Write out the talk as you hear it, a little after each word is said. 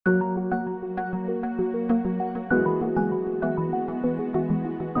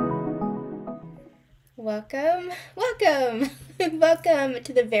Welcome, welcome, welcome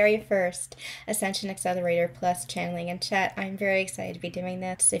to the very first Ascension Accelerator Plus channeling and chat. I'm very excited to be doing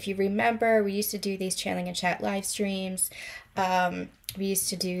this. If you remember, we used to do these channeling and chat live streams. We used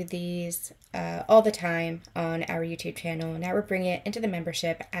to do these all the time on our YouTube channel. Now we're bringing it into the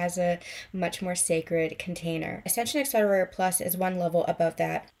membership as a much more sacred container. Ascension Accelerator Plus is one level above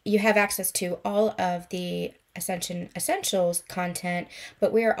that. You have access to all of the Ascension Essentials content,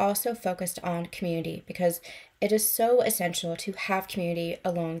 but we are also focused on community because it is so essential to have community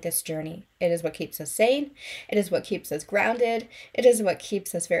along this journey. It is what keeps us sane. It is what keeps us grounded. It is what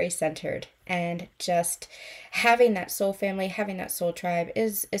keeps us very centered. And just having that soul family, having that soul tribe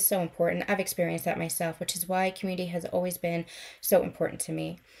is so important. I've experienced that myself, which is why community has always been so important to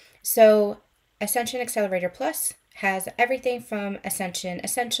me. So Ascension Accelerator Plus has everything from Ascension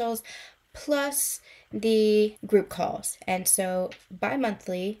Essentials plus the group calls. And so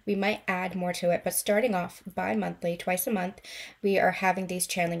bi-monthly, we might add more to it, but starting off bi-monthly, twice a month, we are having these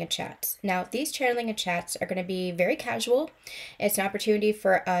channeling and chats. Now, these channeling and chats are going to be very casual. It's an opportunity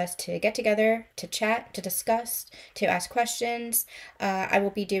for us to get together, to chat, to discuss, to ask questions. I will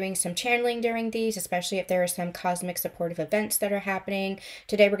be doing some channeling during these, especially if there are some cosmic supportive events that are happening.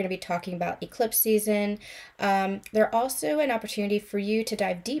 Today, we're going to be talking about eclipse season. They're also an opportunity for you to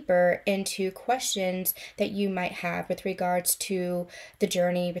dive deeper into questions that you might have with regards to the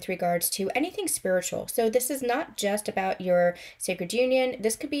journey, with regards to anything spiritual. So this is not just about your sacred union.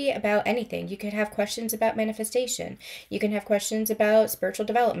 This could be about anything. You could have questions about manifestation. You can have questions about spiritual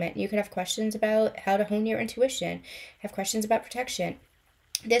development. You can have questions about how to hone your intuition, have questions about protection.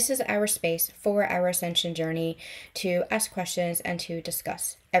 This is our space for our ascension journey to ask questions and to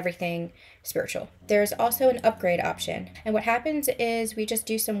discuss everything spiritual. There's also an upgrade option. And what happens is we just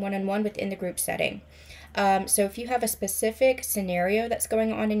do some one-on-one within the group setting. So if you have a specific scenario that's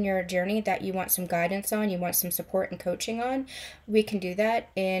going on in your journey that you want some guidance on, you want some support and coaching on, we can do that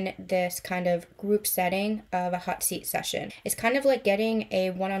in this kind of group setting of a hot seat session. It's kind of like getting a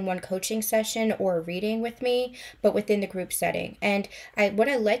one-on-one coaching session or a reading with me, but within the group setting. And what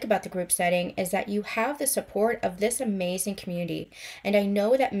I like about the group setting is that you have the support of this amazing community. And I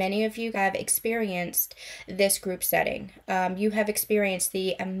know that many of you have experienced this group setting. You have experienced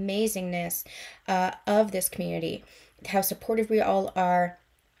the amazingness of this community, how supportive we all are,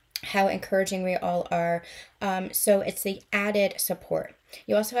 how encouraging we all are. So it's the added support.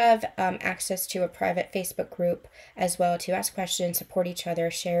 You also have access to a private Facebook group as well to ask questions, support each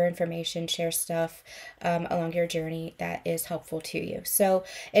other, share information, share stuff along your journey that is helpful to you. So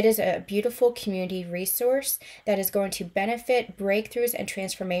it is a beautiful community resource that is going to benefit breakthroughs and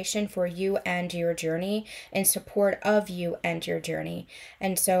transformation for you and your journey in support of you and your journey.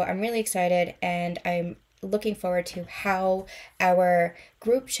 And so I'm really excited, and I'm looking forward to how our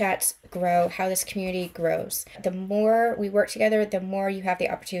group chats grow, how this community grows. The more we work together, the more you have the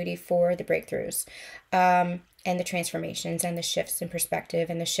opportunity for the breakthroughs and the transformations and the shifts in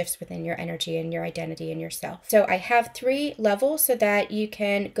perspective and the shifts within your energy and your identity and yourself. So I have 3 levels so that you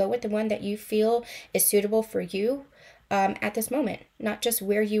can go with the one that you feel is suitable for you at this moment. Not just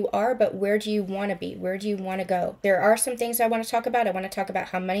where you are, but where do you want to be? Where do you want to go? There are some things I want to talk about. I want to talk about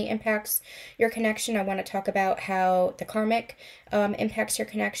how money impacts your connection. I want to talk about how the karmic impacts your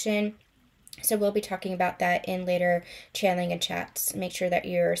connection. So we'll be talking about that in later channeling and chats. Make sure that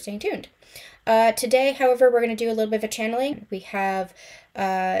you're staying tuned. Today, however, we're going to do a little bit of a channeling. We have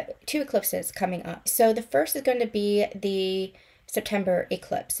 2 eclipses coming up. So the first is going to be the September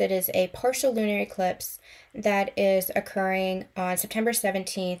eclipse. It is a partial lunar eclipse that is occurring on September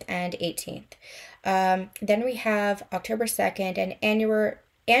 17th and 18th. Then we have October 2nd, an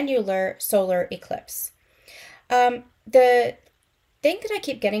annular solar eclipse. The thing that I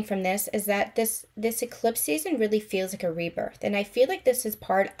keep getting from this is that this eclipse season really feels like a rebirth. And I feel like this is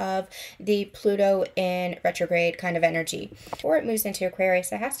part of the Pluto in retrograde kind of energy. Before it moves into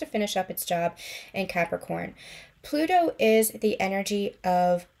Aquarius, it has to finish up its job in Capricorn. Pluto is the energy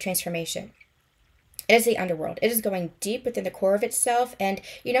of transformation. It is the underworld. It is going deep within the core of itself. And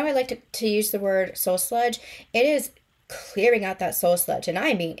you know, I like to use the word soul sludge. It is clearing out that soul sludge. And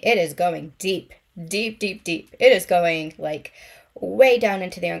I mean, it is going deep, deep, deep, deep. It is going like way down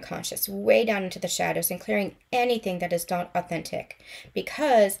into the unconscious, way down into the shadows, and clearing anything that is not authentic.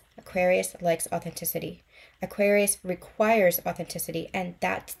 Because Aquarius likes authenticity. Aquarius requires authenticity, and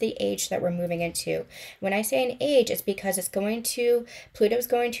that's the age that we're moving into. When I say an age, it's because Pluto is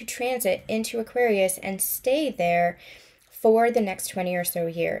going to transit into Aquarius and stay there for the next 20 or so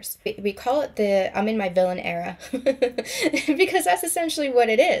years. We call it I'm in my villain era because that's essentially what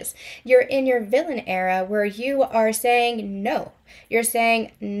it is. You're in your villain era where you are saying no. You're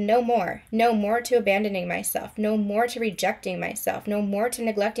saying no more to abandoning myself, no more to rejecting myself, no more to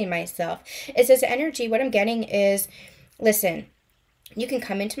neglecting myself. It's this energy. What I'm getting is, listen, you can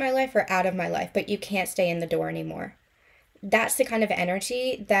come into my life or out of my life, but you can't stay in the door anymore. That's the kind of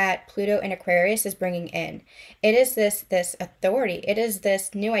energy that Pluto in Aquarius is bringing in. It is this authority. It is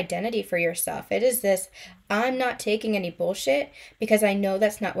this new identity for yourself. It is this, I'm not taking any bullshit because I know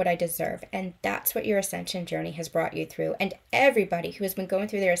that's not what I deserve. And that's what your ascension journey has brought you through. And everybody who has been going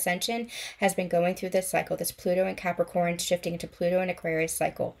through their ascension has been going through this cycle, this Pluto in Capricorn shifting into Pluto in Aquarius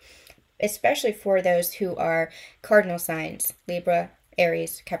cycle. Especially for those who are cardinal signs, Libra,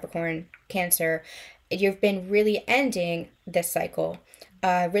 Aries, Capricorn, Cancer. You've been really ending this cycle,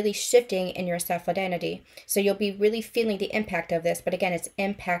 really shifting in your self-identity. So you'll be really feeling the impact of this. But again, it's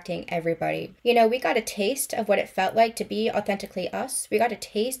impacting everybody. You know, we got a taste of what it felt like to be authentically us. We got a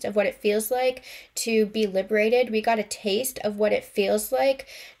taste of what it feels like to be liberated. We got a taste of what it feels like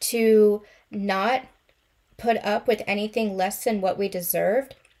to not put up with anything less than what we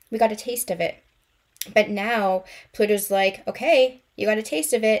deserved. We got a taste of it. But now Pluto's like, okay, you got a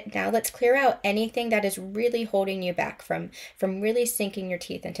taste of it. Now let's clear out anything that is really holding you back from really sinking your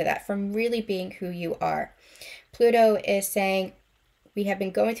teeth into that, from really being who you are. Pluto is saying, we have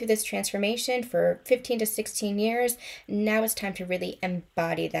been going through this transformation for 15 to 16 years. Now it's time to really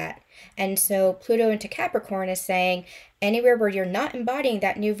embody that. And so Pluto into Capricorn is saying, anywhere where you're not embodying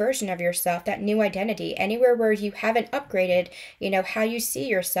that new version of yourself, that new identity, anywhere where you haven't upgraded, you know, how you see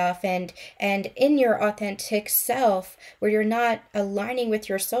yourself and in your authentic self, where you're not aligning with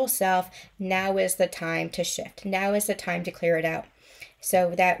your soul self, now is the time to shift. Now is the time to clear it out.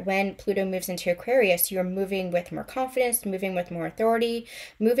 So that when Pluto moves into Aquarius, you're moving with more confidence, moving with more authority,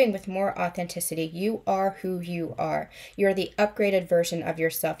 moving with more authenticity. You are who you are. You're the upgraded version of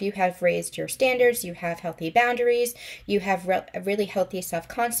yourself. You have raised your standards. You have healthy boundaries. You have a really healthy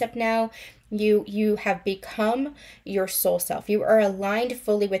self-concept now. You have become your soul self. You are aligned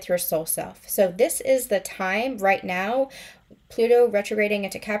fully with your soul self. So this is the time right now, Pluto retrograding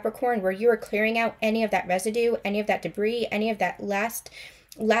into Capricorn, where you are clearing out any of that residue, any of that debris, any of that last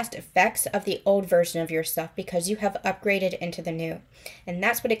effects of the old version of yourself, because you have upgraded into the new. And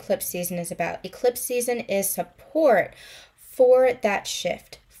that's what eclipse season is about. Eclipse season is support for that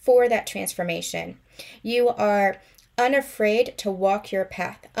shift, for that transformation. You are unafraid to walk your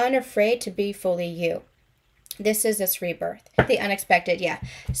path, unafraid to be fully you. This is this rebirth, the unexpected, yeah.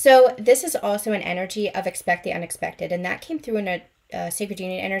 So this is also an energy of expect the unexpected, and that came through in a Sacred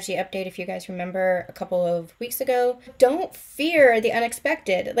Union energy update, if you guys remember, a couple of weeks ago. Don't fear the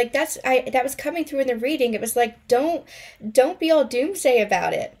unexpected. Like that was coming through in the reading. It was like, don't be all doomsday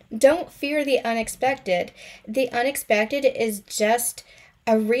about it. Don't fear the unexpected. The unexpected is just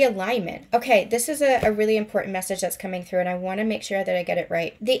a realignment. Okay, this is a really important message that's coming through, and I want to make sure that I get it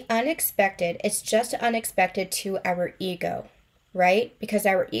right. The unexpected, it's just unexpected to our ego, right? Because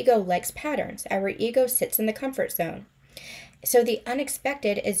our ego likes patterns. Our ego sits in the comfort zone. So the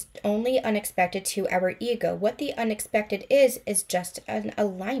unexpected is only unexpected to our ego. What the unexpected is just an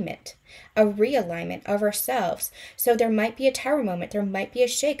alignment, a realignment of ourselves. So there might be a tower moment, there might be a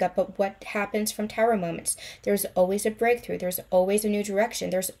shakeup, but what happens from tower moments? There's always a breakthrough, there's always a new direction,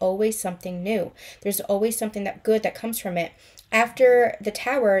 there's always something new, there's always something good that comes from it. After the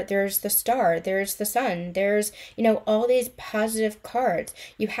tower, there's the star, there's the sun, there's, all these positive cards.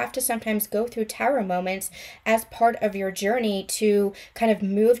 You have to sometimes go through tower moments as part of your journey to kind of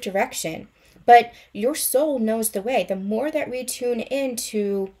move direction. But your soul knows the way. The more that we tune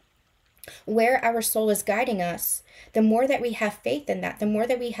into where our soul is guiding us, the more that we have faith in that, the more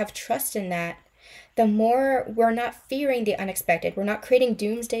that we have trust in that, the more we're not fearing the unexpected. We're not creating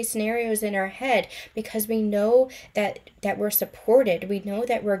doomsday scenarios in our head, because we know that we're supported. We know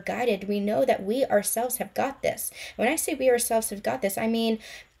that we're guided. We know that we ourselves have got this. When I say we ourselves have got this, I mean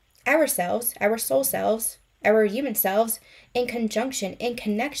ourselves, our soul selves, our human selves, in conjunction, in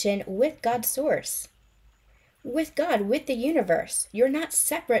connection with God's source. With God, with the universe. You're not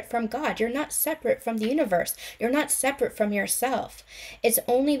separate from God. You're not separate from the universe. You're not separate from yourself.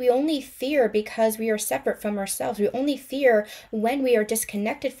 We only fear because we are separate from ourselves. We only fear when we are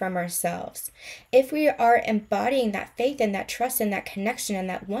disconnected from ourselves. If we are embodying that faith and that trust and that connection and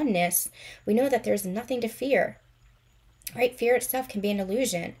that oneness, we know that there's nothing to fear. Right? Fear itself can be an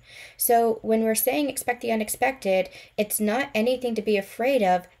illusion. So when we're saying expect the unexpected, it's not anything to be afraid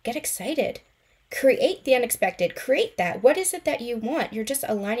of. Get excited. Create the unexpected. Create that. What is it that you want? You're just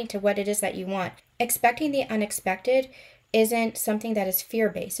aligning to what it is that you want. Expecting the unexpected isn't something that is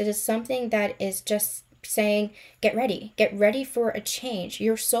fear-based. It is something that is just saying, get ready for a change.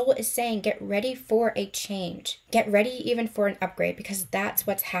 Your soul is saying, get ready for a change. Get ready even for an upgrade, because that's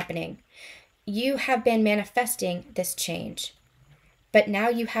what's happening. You have been manifesting this change, but now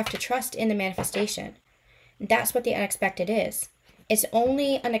you have to trust in the manifestation. That's what the unexpected is. It's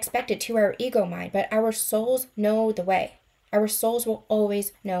only unexpected to our ego mind, but our souls know the way. Our souls will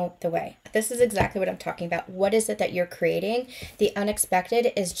always know the way. This is exactly what I'm talking about. What is it that you're creating? The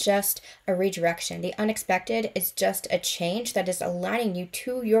unexpected is just a redirection. The unexpected is just a change that is aligning you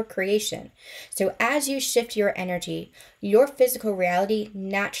to your creation. So as you shift your energy, your physical reality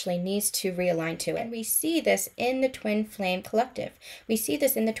naturally needs to realign to it. And we see this in the twin flame collective. We see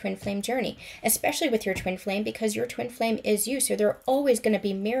this in the twin flame journey, especially with your twin flame, because your twin flame is you. So they're always going to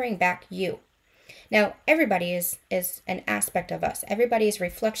be mirroring back you. Now, everybody is an aspect of us. Everybody is a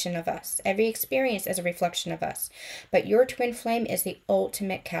reflection of us. Every experience is a reflection of us. But your twin flame is the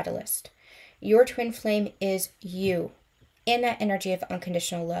ultimate catalyst. Your twin flame is you in that energy of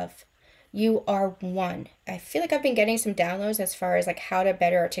unconditional love. You are one. I feel like I've been getting some downloads as far as like how to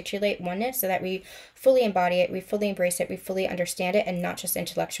better articulate oneness so that we fully embody it, we fully embrace it, we fully understand it, and not just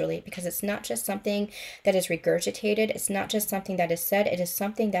intellectually, because it's not just something that is regurgitated. It's not just something that is said. It is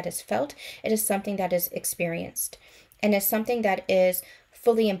something that is felt. It is something that is experienced. And it's something that is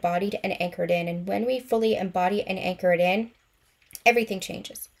fully embodied and anchored in. And when we fully embody and anchor it in, everything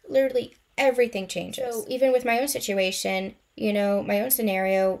changes. Literally everything changes. So even with my own situation, you know, my own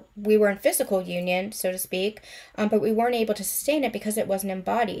scenario, we were in physical union, so to speak, but we weren't able to sustain it because it wasn't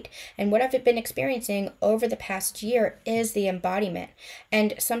embodied. And what I've been experiencing over the past year is the embodiment.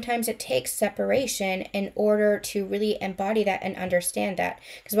 And sometimes it takes separation in order to really embody that and understand that.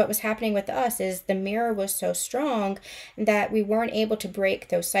 Because what was happening with us is the mirror was so strong that we weren't able to break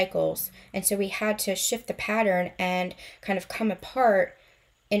those cycles. And so we had to shift the pattern and kind of come apart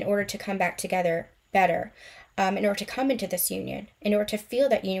in order to come back together better. In order to come into this union, in order to feel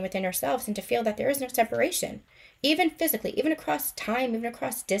that union within ourselves and to feel that there is no separation. Even physically, even across time, even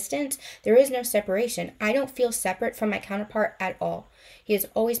across distance, there is no separation. I don't feel separate from my counterpart at all. He is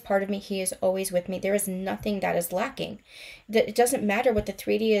always part of me. He is always with me. There is nothing that is lacking. It doesn't matter what the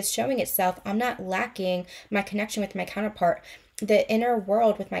 3D is showing itself. I'm not lacking my connection with my counterpart. The inner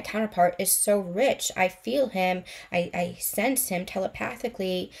world with my counterpart is so rich. I feel him. I sense him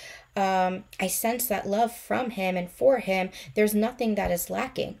telepathically. I sense that love from him and for him. There's nothing that is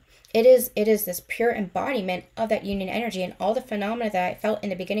lacking. It is this pure embodiment of that union energy, and all the phenomena that I felt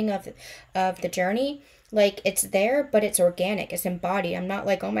in the beginning of the journey, like it's there, but it's organic, it's embodied. I'm not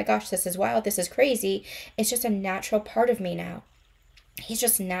like, oh my gosh, this is wild, this is crazy. It's just a natural part of me now. He's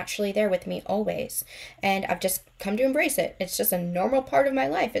just naturally there with me always. And I've just come to embrace it. It's just a normal part of my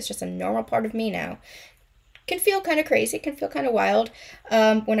life. It's just a normal part of me now. Can feel kind of crazy, can feel kind of wild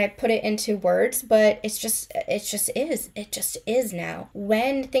when I put it into words, but it just is now.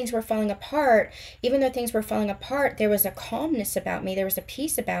 When things were falling apart, even though things were falling apart, there was a calmness about me, there was a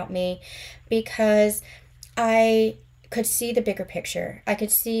peace about me, because I could see the bigger picture. I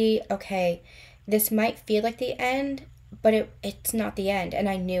could see, okay, this might feel like the end, but it's not the end, and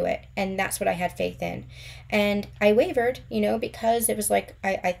I knew it, and that's what I had faith in. And I wavered, you know, because it was like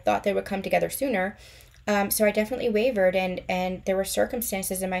I thought they would come together sooner. So I definitely wavered, and there were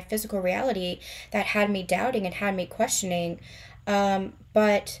circumstances in my physical reality that had me doubting and had me questioning.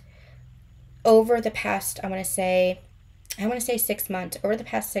 But over the past, I want to say 6 months, over the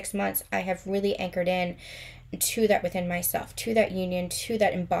past 6 months, I have really anchored in to that within myself, to that union, to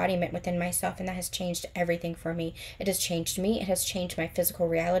that embodiment within myself, and that has changed everything for me. It has changed me. It has changed my physical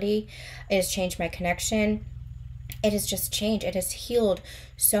reality. It has changed my connection. It has just changed. It has healed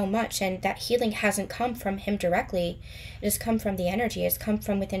so much, and that healing hasn't come from him directly. It has come from the energy. It's come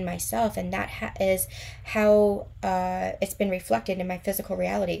from within myself, and that is how it's been reflected in my physical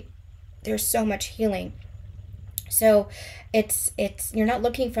reality. There's so much healing. So it's you're not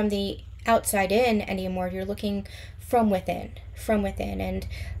looking from the outside in anymore. You're looking from within. And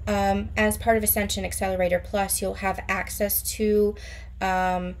as part of Ascension Accelerator Plus, you'll have access to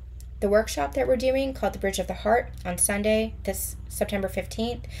the workshop that we're doing called The Bridge of the Heart on Sunday, this September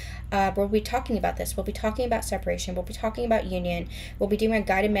 15th. We'll be talking about this. We'll be talking about separation. We'll be talking about union. We'll be doing a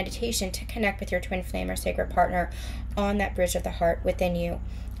guided meditation to connect with your twin flame or sacred partner on that bridge of the heart within you.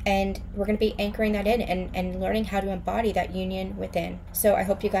 And we're going to be anchoring that in and learning how to embody that union within. So I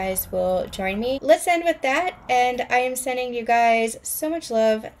hope you guys will join me. Let's end with that. And I am sending you guys so much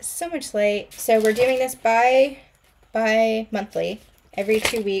love, so much light. So we're doing this bi-monthly, every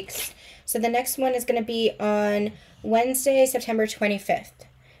 2 weeks. So the next one is going to be on Wednesday, September 25th.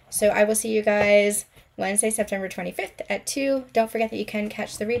 So I will see you guys Wednesday, September 25th at 2. Don't forget that you can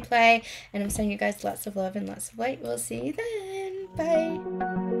catch the replay. And I'm sending you guys lots of love and lots of light. We'll see you then.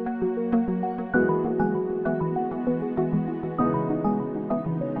 Bye.